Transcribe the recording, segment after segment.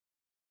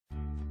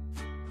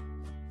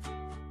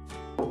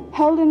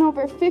Held in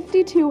over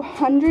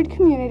 5,200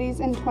 communities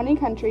in 20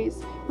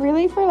 countries,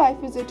 Relay for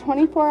Life is a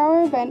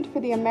 24-hour event for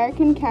the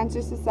American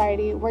Cancer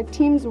Society where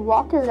teams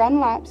walk or run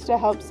laps to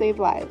help save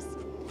lives.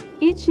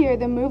 Each year,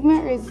 the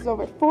movement raises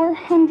over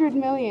 $400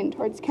 million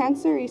towards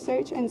cancer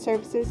research and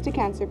services to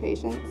cancer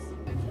patients.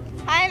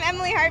 Hi, I'm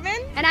Emily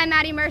Hartman. And I'm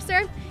Maddie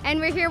Mercer, and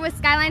we're here with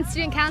Skyline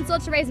Student Council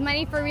to raise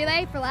money for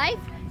Relay for Life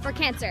for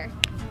cancer.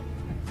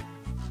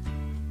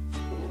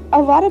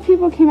 A lot of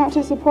people came out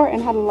to support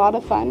and had a lot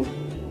of fun.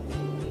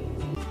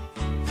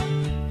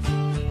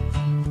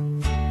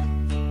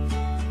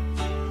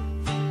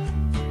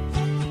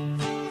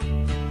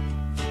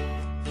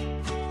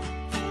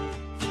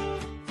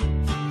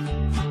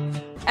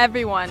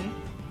 Everyone.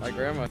 My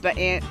grandma. The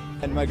aunt.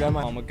 And my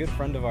grandma. I'm a good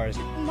friend of ours.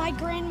 My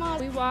grandma.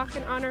 We walk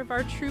in honor of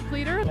our troop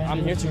leader.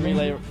 I'm here to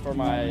relay for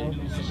my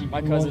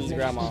cousin's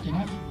grandma.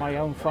 My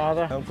own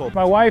father. Uncle.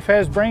 My wife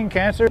has brain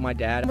cancer. My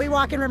dad. We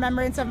walk in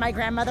remembrance of my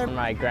grandmother.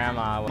 My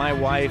grandma. My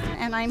wife.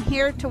 And I'm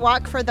here to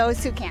walk for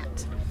those who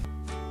can't.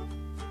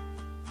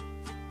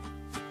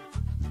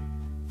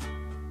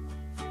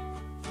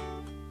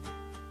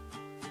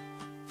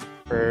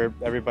 For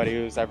everybody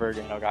who's ever,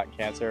 gotten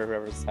cancer,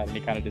 whoever's had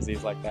any kind of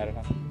disease like that. And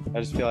I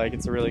just feel like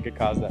it's a really good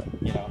cause that,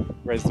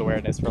 raises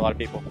awareness for a lot of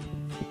people.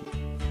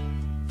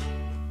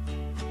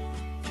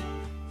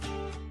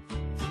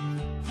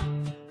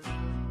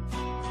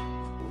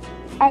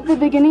 At the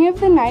beginning of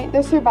the night,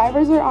 the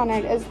survivors are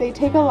honored as they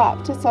take a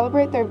lap to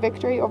celebrate their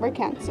victory over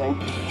cancer.